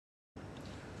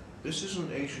This is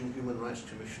an Asian Human Rights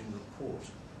Commission report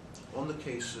on the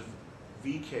case of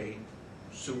V.K.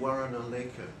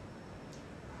 Swarnarehka.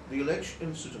 The alleged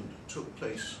incident took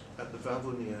place at the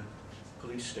Vavonia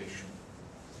police station.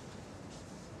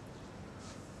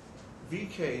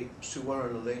 V.K.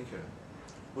 Swarnarehka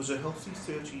was a healthy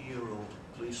 30-year-old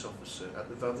police officer at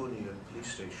the Vavonia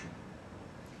police station.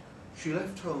 She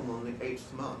left home on the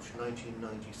 8th March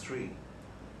 1993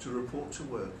 to report to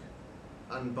work,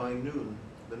 and by noon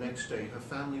the next day her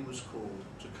family was called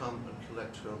to come and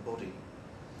collect her body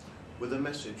with a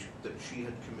message that she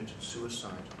had committed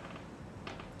suicide.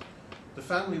 The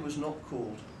family was not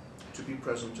called to be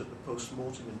present at the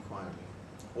post-mortem inquiry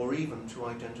or even to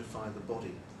identify the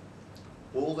body.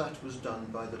 All that was done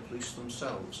by the police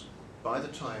themselves by the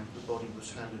time the body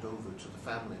was handed over to the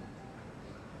family.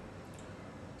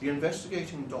 The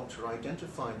investigating doctor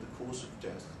identified the cause of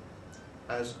death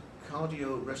as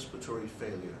cardiorespiratory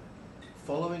failure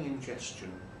following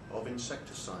ingestion of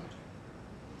insecticide.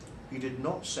 He did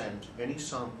not send any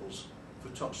samples for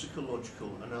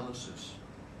toxicological analysis.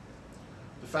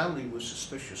 The family was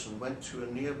suspicious and went to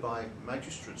a nearby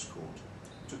magistrate's court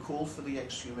to call for the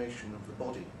exhumation of the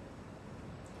body.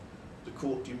 The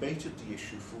court debated the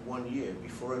issue for 1 year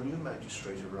before a new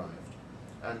magistrate arrived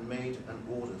and made an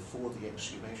order for the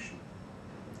exhumation.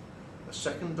 A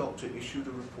second doctor issued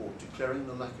a report declaring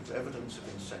the lack of evidence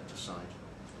of insecticide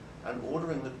and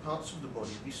ordering that parts of the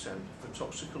body be sent for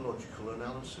toxicological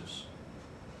analysis.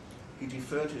 He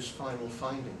deferred his final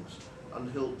findings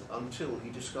until he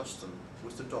discussed them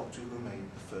with the doctor who made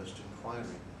the first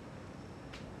inquiry.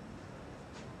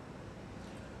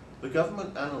 The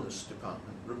Government Analysts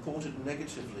Department reported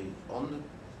negatively on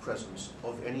the presence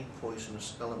of any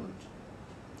poisonous element.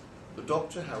 The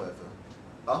doctor, however,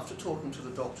 after talking to the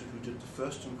doctor who did the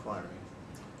first inquiry,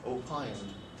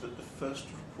 opined that the first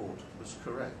report was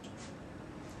correct.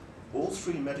 All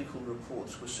 3 medical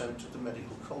reports were sent to the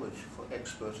Medical College for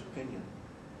expert opinion.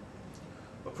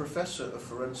 A professor of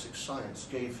forensic science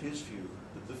gave his view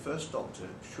that the first doctor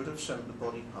should have sent the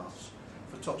body parts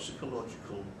for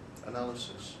toxicological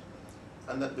analysis,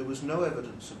 and that there was no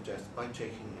evidence of death by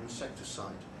taking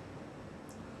insecticide.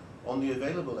 On the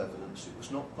available evidence, it was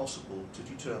not possible to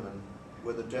determine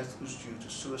whether death was due to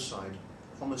suicide,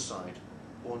 homicide,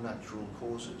 or natural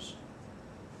causes.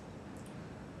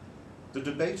 The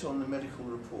debate on the medical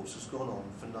reports has gone on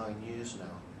for 9 years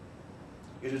now.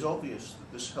 It is obvious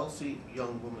that this healthy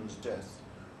young woman's death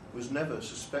was never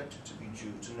suspected to be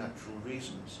due to natural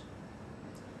reasons.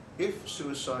 If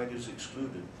suicide is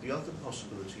excluded, the other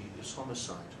possibility is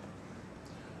homicide.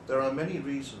 There are many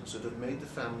reasons that have made the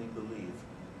family believe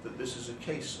that this is a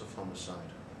case of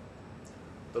homicide.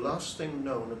 The last thing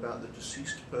known about the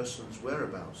deceased person's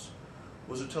whereabouts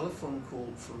was a telephone call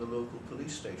from the local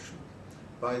police station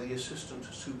by the Assistant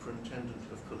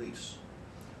Superintendent of Police,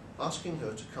 asking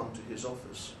her to come to his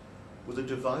office with a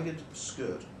divided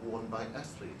skirt worn by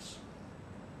athletes.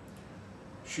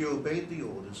 She obeyed the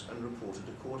orders and reported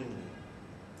accordingly.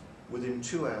 Within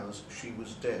 2 hours, she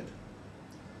was dead.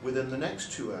 Within the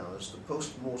next 2 hours, the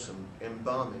post-mortem,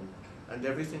 embalming, and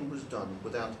everything was done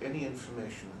without any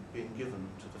information being given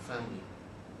to the family.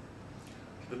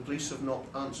 The police have not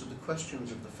answered the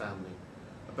questions of the family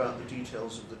about the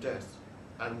details of the death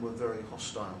and were very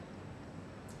hostile.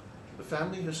 The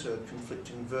family has heard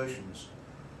conflicting versions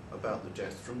about the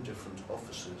death from different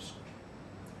officers.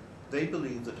 They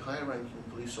believe that higher-ranking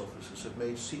police officers have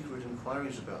made secret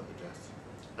inquiries about the death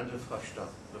and have hushed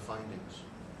up the findings.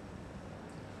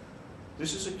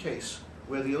 This is a case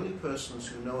where the only persons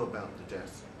who know about the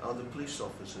death are the police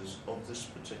officers of this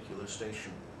particular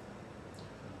station.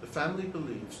 The family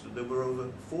believes that there were over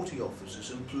 40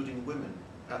 officers, including women,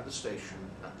 at the station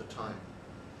at the time.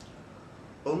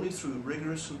 Only through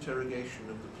rigorous interrogation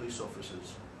of the police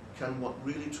officers can what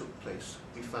really took place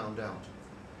be found out.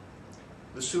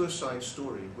 The suicide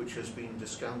story, which has been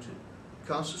discounted,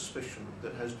 casts suspicion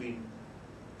that has been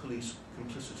police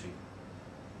complicity.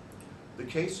 The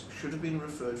case should have been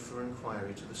referred for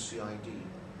inquiry to the CID.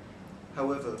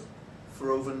 However,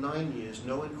 for over 9 years,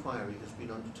 no inquiry has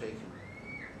been undertaken.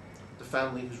 The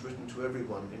family has written to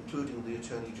everyone, including the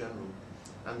Attorney General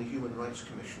and the Human Rights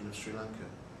Commission of Sri Lanka.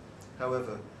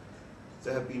 However,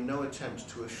 there have been no attempts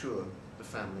to assure the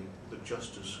family that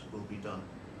justice will be done.